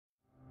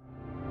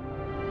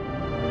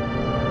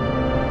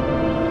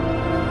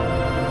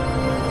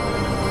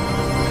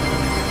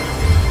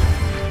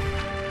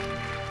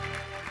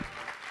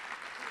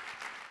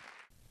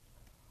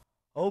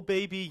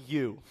baby,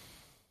 you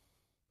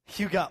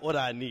got what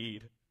I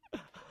need.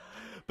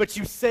 But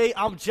you say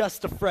I'm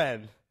just a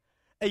friend.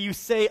 And you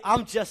say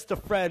I'm just a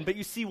friend. But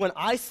you see, when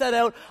I set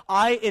out,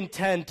 I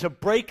intend to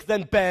break,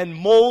 then bend,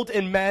 mold,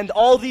 and mend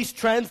all these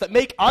trends that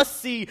make us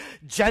see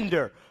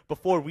gender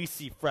before we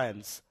see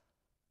friends.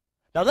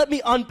 Now let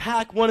me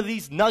unpack one of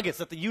these nuggets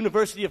that the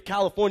University of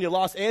California,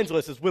 Los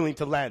Angeles is willing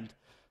to lend.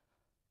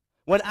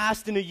 When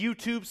asked in a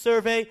YouTube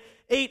survey,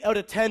 8 out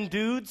of 10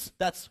 dudes,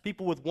 that's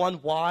people with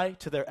one Y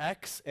to their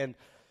X, and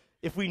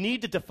if we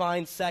need to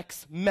define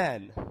sex,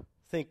 men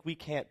think we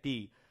can't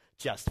be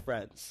just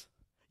friends.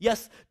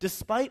 Yes,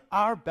 despite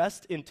our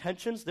best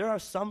intentions, there are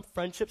some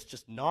friendships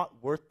just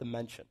not worth the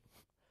mention.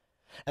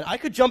 And I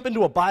could jump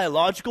into a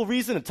biological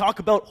reason and talk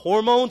about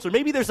hormones, or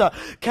maybe there's a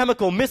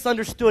chemical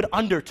misunderstood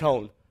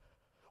undertone,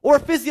 or a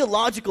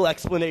physiological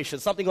explanation,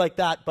 something like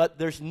that, but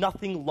there's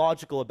nothing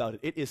logical about it.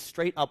 It is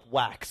straight up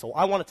whack. So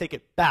I want to take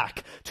it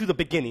back to the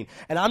beginning.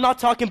 And I'm not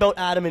talking about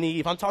Adam and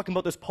Eve. I'm talking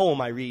about this poem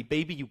I read,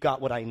 Baby, You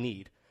Got What I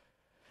Need.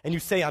 And you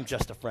say I'm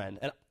just a friend.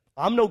 And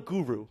I'm no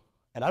guru,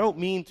 and I don't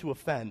mean to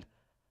offend.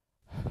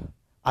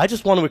 I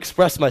just want to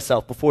express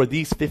myself before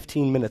these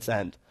 15 minutes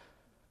end.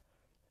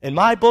 In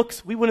my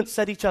books, we wouldn't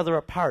set each other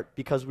apart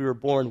because we were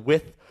born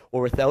with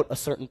or without a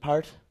certain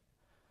part.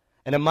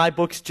 And in my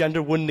books, gender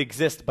wouldn't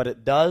exist, but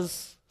it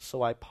does,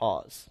 so I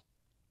pause.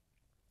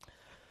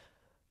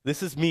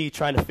 This is me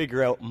trying to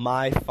figure out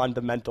my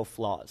fundamental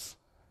flaws.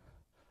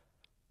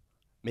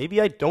 Maybe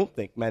I don't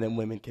think men and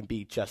women can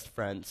be just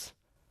friends.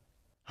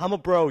 I'm a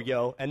bro,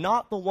 yo, and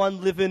not the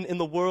one living in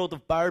the world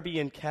of Barbie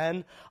and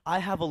Ken. I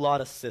have a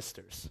lot of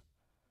sisters.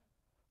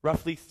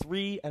 Roughly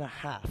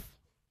 3.5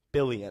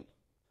 billion.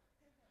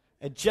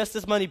 And just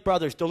as many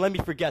brothers, don't let me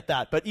forget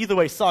that. But either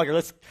way, Sagar,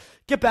 let's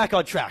get back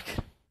on track.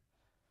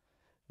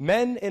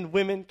 Men and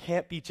women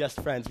can't be just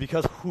friends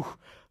because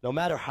no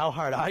matter how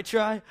hard I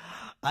try,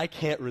 I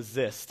can't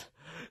resist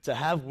to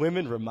have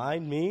women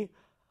remind me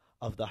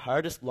of the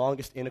hardest,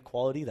 longest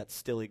inequality that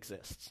still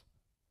exists.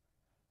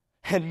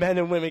 And men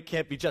and women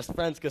can't be just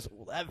friends because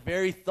that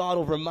very thought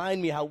will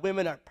remind me how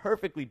women are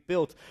perfectly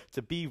built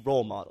to be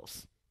role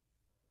models.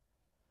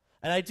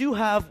 And I do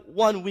have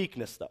one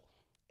weakness, though,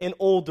 an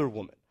older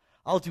woman.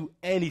 I'll do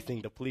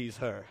anything to please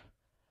her.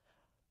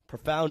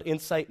 Profound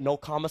insight, no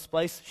comma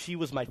splice, she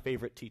was my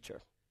favorite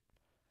teacher.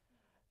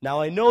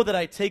 Now, I know that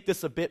I take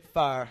this a bit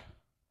far,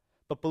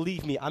 but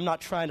believe me, I'm not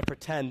trying to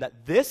pretend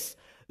that this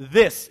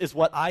is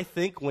what I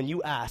think when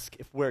you ask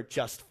if we're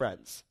just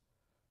friends.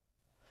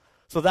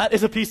 So that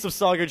is a piece of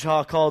Sagar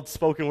Jha called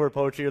spoken word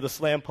poetry, or the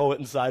slam poet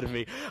inside of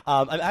me.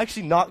 I'm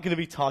actually not going to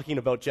be talking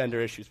about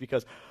gender issues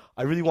because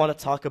I really want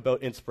to talk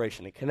about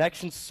inspiration. And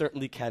connections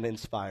certainly can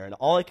inspire. And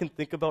all I can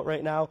think about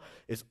right now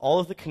is all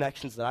of the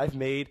connections that I've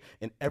made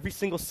in every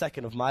single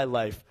second of my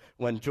life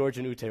when George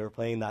and Ute were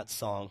playing that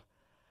song.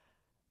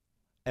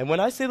 And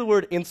when I say the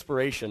word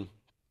inspiration,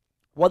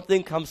 one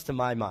thing comes to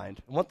my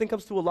mind, and one thing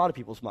comes to a lot of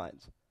people's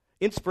minds.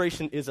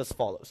 Inspiration is as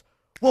follows.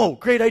 Whoa,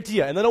 great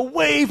idea. And then a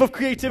wave of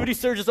creativity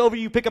surges over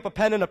you. You pick up a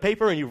pen and a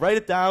paper and you write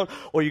it down,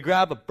 or you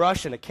grab a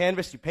brush and a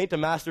canvas, you paint a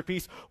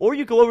masterpiece, or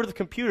you go over to the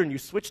computer and you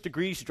switch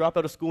degrees, you drop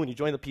out of school and you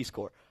join the Peace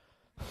Corps.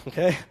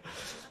 Okay?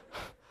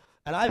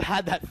 And I've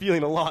had that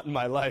feeling a lot in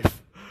my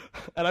life.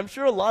 And I'm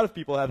sure a lot of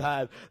people have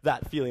had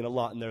that feeling a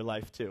lot in their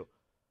life too.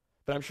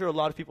 But I'm sure a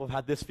lot of people have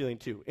had this feeling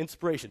too.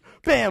 Inspiration.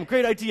 Bam,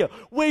 great idea.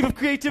 Wave of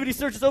creativity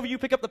surges over you,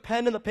 pick up the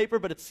pen and the paper,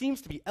 but it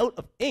seems to be out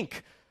of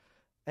ink.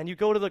 And you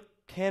go to the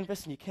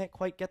canvas and you can't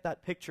quite get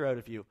that picture out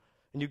of you.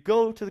 And you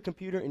go to the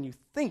computer and you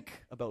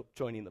think about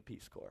joining the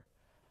Peace Corps.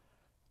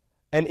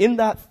 And in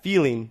that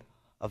feeling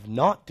of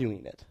not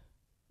doing it,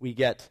 we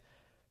get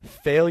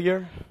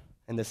failure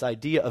and this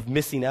idea of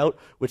missing out,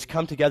 which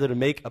come together to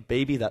make a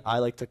baby that I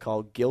like to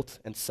call guilt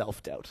and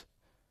self-doubt.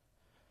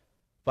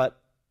 But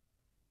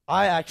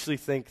I actually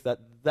think that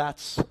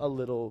that's a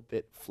little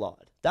bit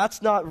flawed.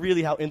 That's not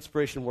really how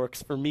inspiration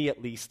works, for me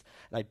at least,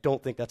 and I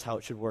don't think that's how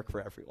it should work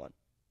for everyone.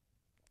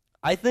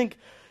 I think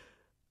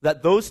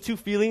that those two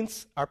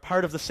feelings are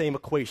part of the same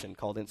equation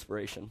called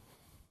inspiration.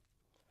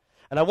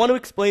 And I want to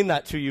explain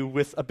that to you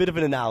with a bit of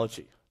an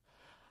analogy.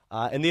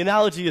 And the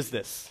analogy is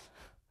this.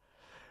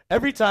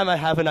 Every time I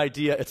have an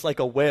idea, it's like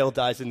a whale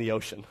dies in the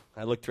ocean.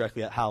 I look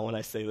directly at Hal when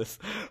I say this.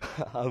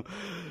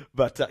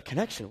 But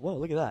connection, whoa,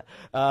 look at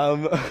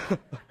that.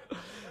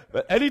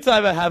 But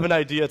anytime I have an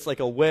idea, it's like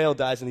a whale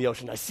dies in the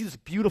ocean. I see this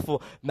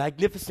beautiful,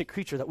 magnificent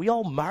creature that we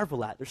all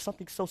marvel at. There's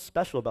something so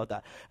special about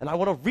that. And I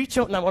want to reach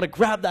out and I want to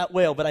grab that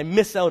whale, but I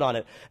miss out on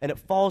it. And it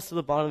falls to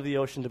the bottom of the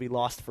ocean to be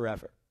lost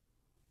forever.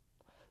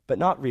 But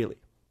not really.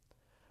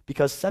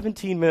 Because within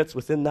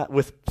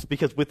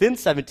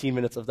 17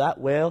 minutes of that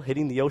whale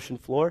hitting the ocean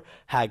floor,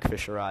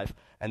 hagfish arrive.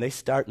 And they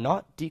start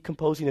not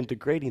decomposing and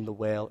degrading the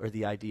whale or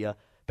the idea,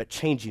 but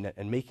changing it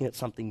and making it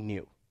something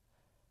new.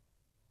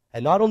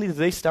 And not only do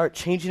they start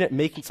changing it,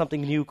 making something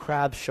new,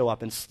 crabs show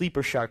up and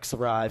sleeper sharks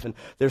arrive, and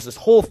there's this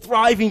whole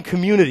thriving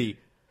community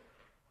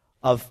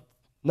of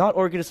not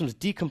organisms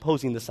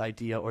decomposing this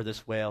idea or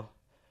this whale,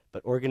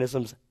 but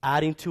organisms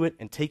adding to it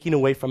and taking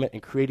away from it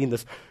and creating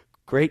this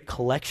great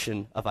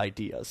collection of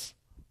ideas,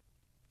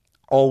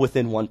 all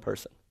within one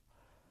person.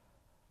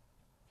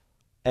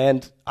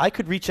 And I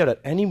could reach out at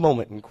any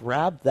moment and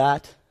grab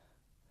that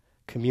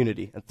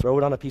community and throw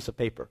it on a piece of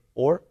paper,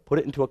 or put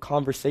it into a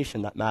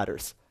conversation that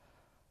matters.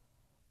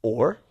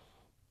 Or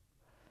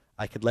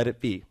I could let it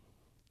be,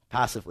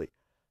 passively.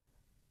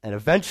 And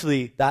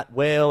eventually, that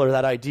whale or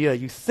that idea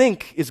you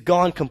think is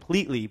gone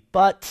completely,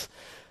 but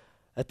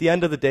at the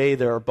end of the day,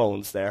 there are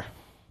bones there.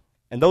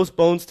 And those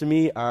bones, to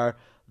me, are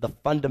the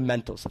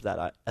fundamentals of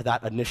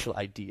that initial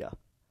idea,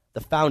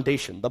 the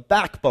foundation, the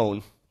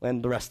backbone,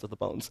 and the rest of the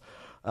bones.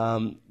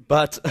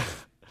 But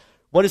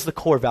what is the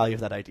core value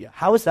of that idea?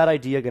 How is that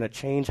idea going to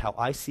change how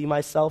I see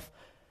myself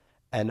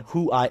and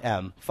who I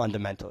am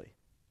fundamentally?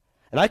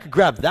 And I could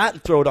grab that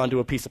and throw it onto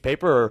a piece of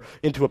paper or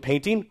into a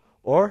painting,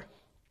 or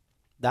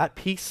that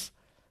piece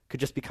could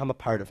just become a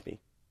part of me,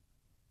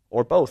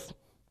 or both,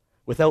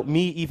 without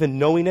me even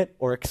knowing it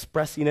or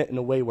expressing it in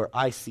a way where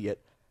I see it,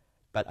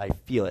 but I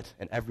feel it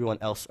and everyone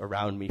else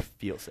around me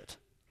feels it.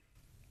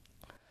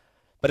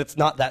 But it's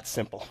not that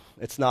simple.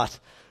 It's not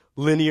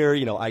linear,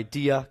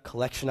 idea,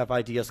 collection of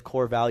ideas,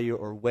 core value,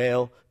 or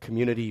whale,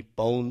 community,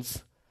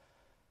 bones.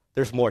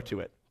 There's more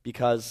to it,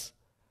 because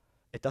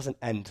it doesn't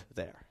end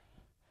there.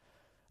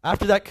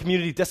 After that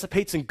community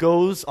dissipates and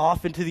goes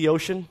off into the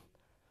ocean,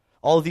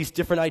 all of these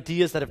different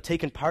ideas that have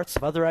taken parts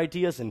of other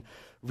ideas and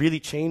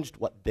really changed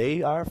what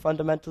they are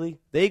fundamentally,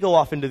 they go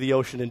off into the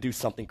ocean and do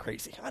something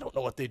crazy. I don't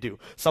know what they do.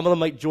 Some of them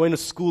might join a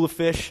school of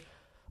fish.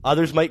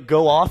 Others might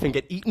go off and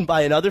get eaten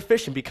by another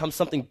fish and become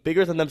something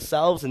bigger than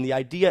themselves and the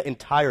idea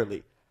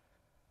entirely.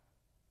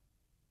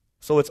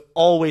 So it's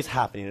always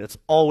happening. It's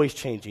always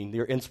changing,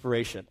 your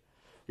inspiration.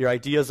 Your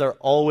ideas are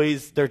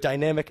always, they're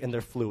dynamic and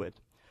they're fluid.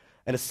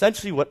 And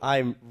essentially what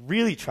I'm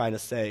really trying to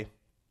say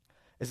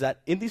is that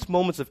in these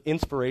moments of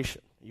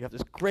inspiration, you have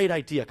this great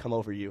idea come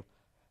over you,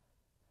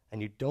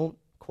 and you don't,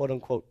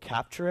 quote-unquote,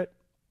 capture it.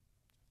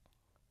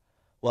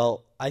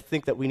 Well, I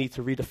think that we need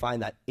to redefine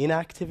that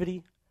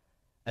inactivity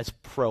as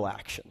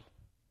proaction.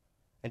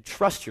 And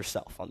trust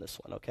yourself on this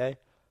one, okay?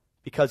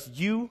 Because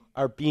you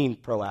are being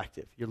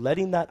proactive. You're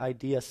letting that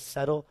idea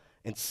settle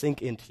and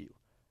sink into you.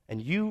 And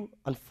you,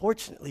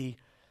 unfortunately,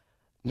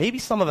 maybe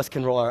some of us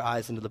can roll our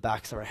eyes into the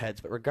backs of our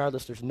heads, but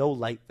regardless, there's no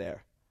light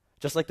there.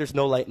 Just like there's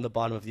no light in the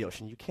bottom of the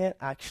ocean. You can't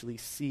actually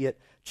see it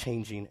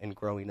changing and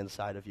growing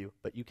inside of you,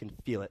 but you can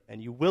feel it,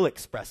 and you will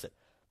express it.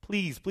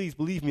 Please, please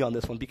believe me on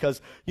this one, because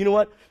you know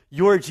what?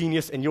 You're a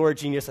genius, and you're a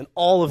genius, and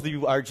all of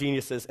you are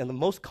geniuses, and the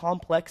most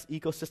complex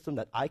ecosystem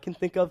that I can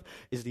think of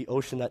is the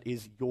ocean that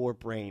is your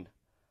brain.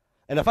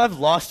 And if I've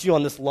lost you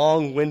on this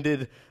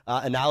long-winded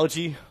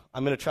analogy,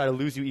 I'm going to try to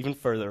lose you even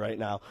further right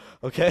now,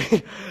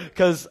 okay?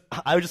 Because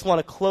I just want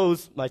to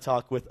close my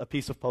talk with a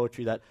piece of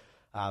poetry that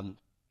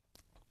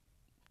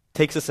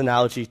takes this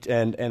analogy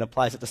and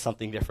applies it to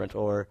something different,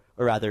 or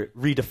rather,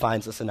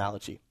 redefines this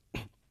analogy.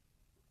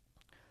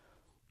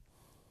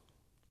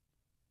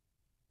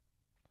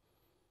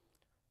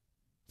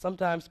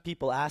 Sometimes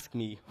people ask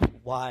me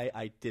why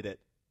I did it.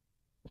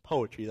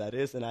 Poetry, that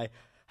is, and I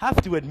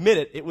have to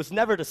admit it was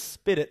never to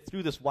spit it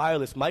through this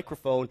wireless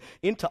microphone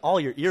into all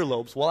your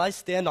earlobes while I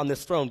stand on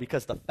this throne,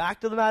 because the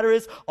fact of the matter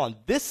is, on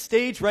this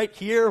stage right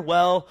here,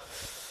 well,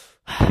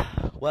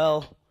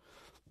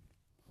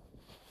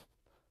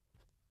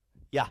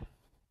 yeah,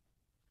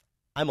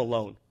 I'm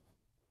alone.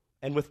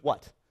 And with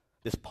what?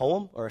 This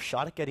poem or a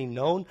shot at getting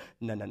known?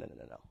 No.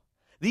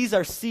 These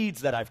are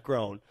seeds that I've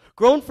grown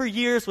for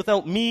years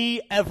without me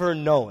ever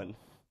knowing.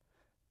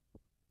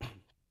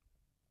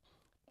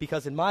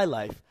 Because in my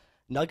life,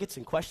 nuggets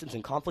and questions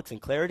and conflicts and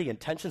clarity and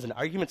tensions and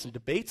arguments and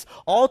debates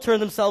all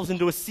turn themselves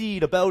into a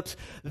seed about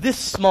this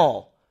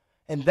small.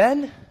 And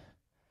then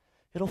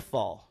it'll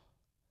fall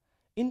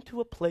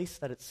into a place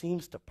that it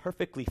seems to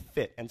perfectly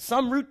fit. And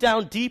some root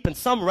down deep and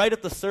some right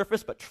at the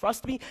surface, but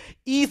trust me,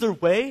 either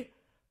way,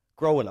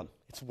 grow in them.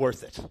 It's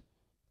worth it.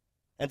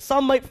 And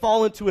some might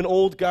fall into an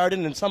old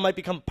garden, and some might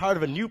become part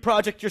of a new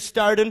project you're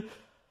starting.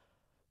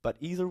 But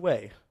either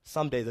way,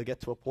 someday they'll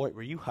get to a point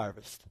where you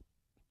harvest.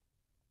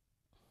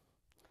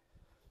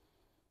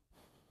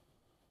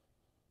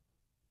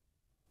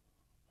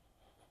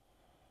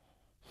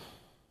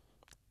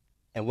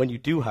 And when you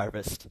do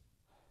harvest,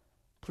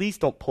 please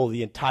don't pull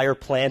the entire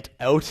plant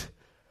out.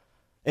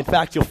 In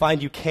fact, you'll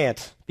find you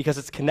can't, because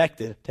it's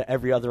connected to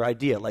every other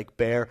idea, like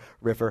bear,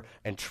 river,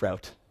 and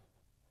trout.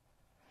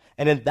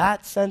 And in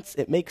that sense,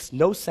 it makes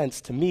no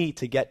sense to me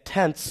to get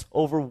tense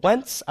over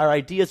whence our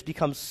ideas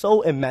become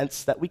so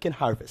immense that we can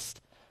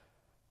harvest.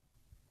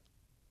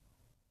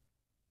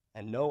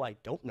 And no, I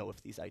don't know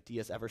if these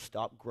ideas ever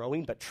stop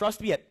growing, but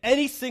trust me, at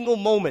any single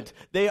moment,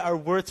 they are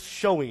worth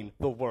showing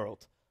the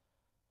world.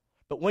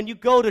 But when you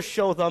go to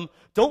show them,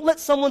 don't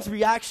let someone's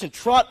reaction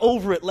trot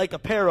over it like a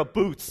pair of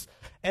boots.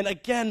 And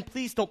again,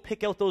 please don't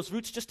pick out those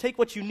roots. Just take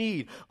what you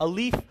need, a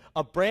leaf,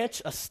 a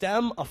branch, a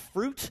stem, a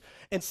fruit,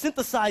 and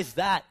synthesize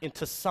that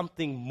into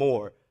something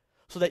more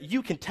so that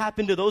you can tap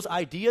into those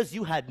ideas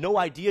you had no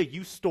idea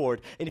you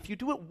stored. And if you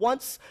do it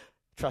once,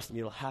 trust me,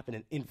 it'll happen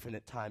in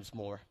infinite times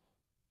more.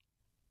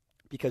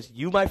 Because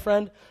you, my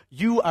friend,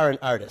 you are an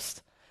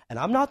artist. And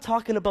I'm not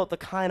talking about the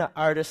kind of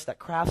artist that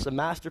crafts a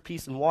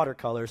masterpiece in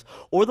watercolors,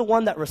 or the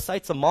one that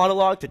recites a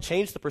monologue to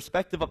change the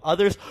perspective of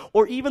others,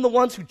 or even the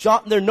ones who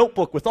jot in their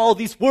notebook with all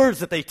these words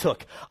that they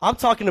took. I'm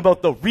talking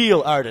about the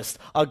real artist,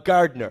 a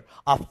gardener,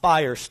 a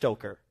fire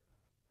stoker.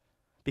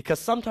 Because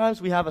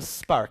sometimes we have a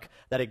spark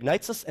that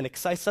ignites us and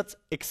excites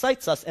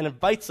us and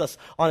invites us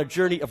on a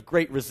journey of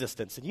great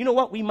resistance. And you know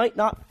what? We might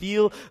not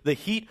feel the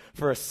heat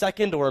for a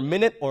second or a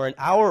minute or an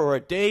hour or a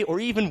day or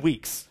even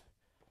weeks.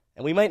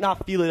 And we might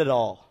not feel it at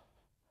all.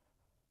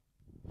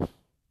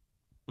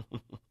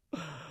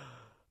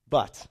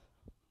 But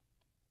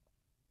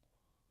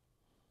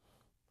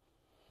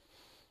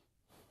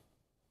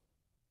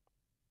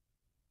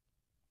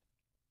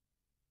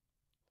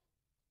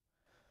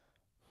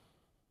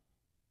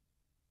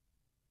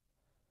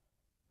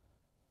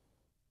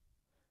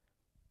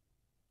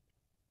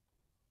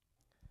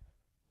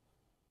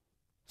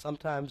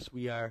sometimes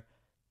we are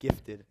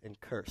gifted and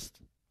cursed.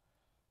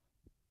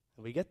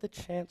 And we get the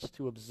chance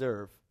to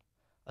observe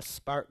a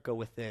spark go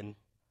within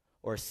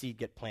or a seed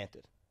get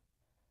planted.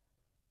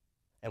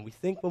 And we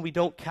think when we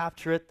don't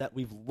capture it that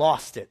we've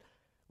lost it.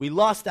 We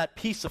lost that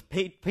piece of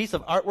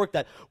artwork,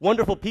 that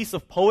wonderful piece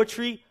of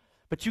poetry.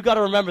 But you got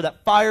to remember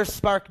that fires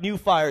spark new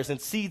fires and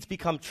seeds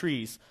become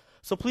trees.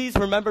 So please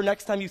remember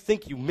next time you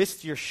think you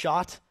missed your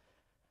shot,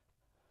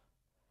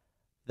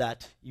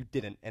 that you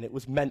didn't, and it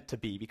was meant to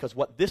be. Because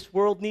what this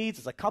world needs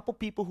is a couple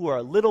people who are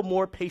a little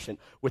more patient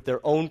with their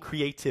own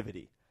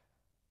creativity.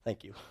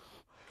 Thank you.